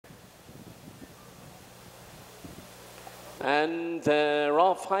And they're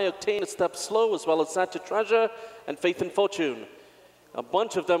off. High Octane, a step slow, as well as That to Treasure and Faith and Fortune. A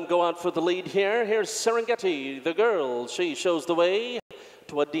bunch of them go out for the lead here. Here's Serengeti, the girl. She shows the way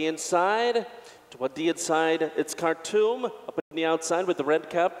toward the inside. Toward the inside, it's Khartoum. Up in the outside with the red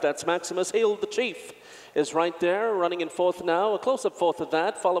cap, that's Maximus. Hail the Chief is right there, running in fourth now. A close-up fourth of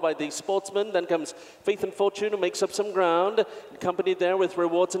that, followed by the Sportsman. Then comes Faith and Fortune, who makes up some ground. Accompanied there with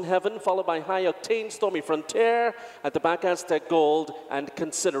Rewards in Heaven, followed by High Octane, Stormy Frontier. At the back, Aztec Gold, and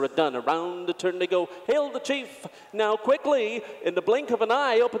Consider It Done. Around the turn they go. Hail the Chief now quickly, in the blink of an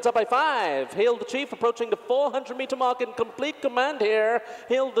eye, opens up by 5. Hail the Chief approaching the 400-meter mark in complete command here.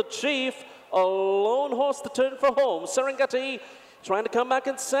 Hail the Chief, a lone horse to turn for home. Serengeti trying to come back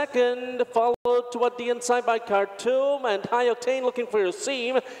in second, followed toward the inside by Khartoum, and High Octane looking for a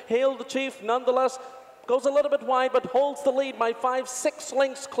seam. Hail the Chief, nonetheless, goes a little bit wide, but holds the lead by 5-6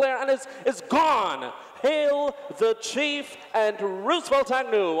 lengths clear, and is gone. Hail the Chief and Roosevelt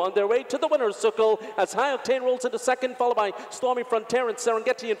Agnew on their way to the winner's circle as High Octane rolls into second, followed by Stormy Frontier and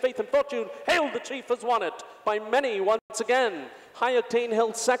Serengeti and Faith and Fortune. Hail the Chief has won it by many once again. High Octane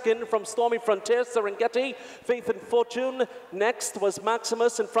held second from Stormy Frontier, Serengeti, Faith and Fortune. Next was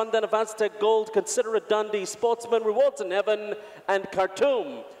Maximus in front then of Aztec Gold, Consider It Done, Sportsman, Rewards in Heaven, and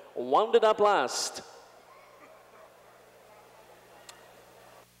Khartoum wound it up last.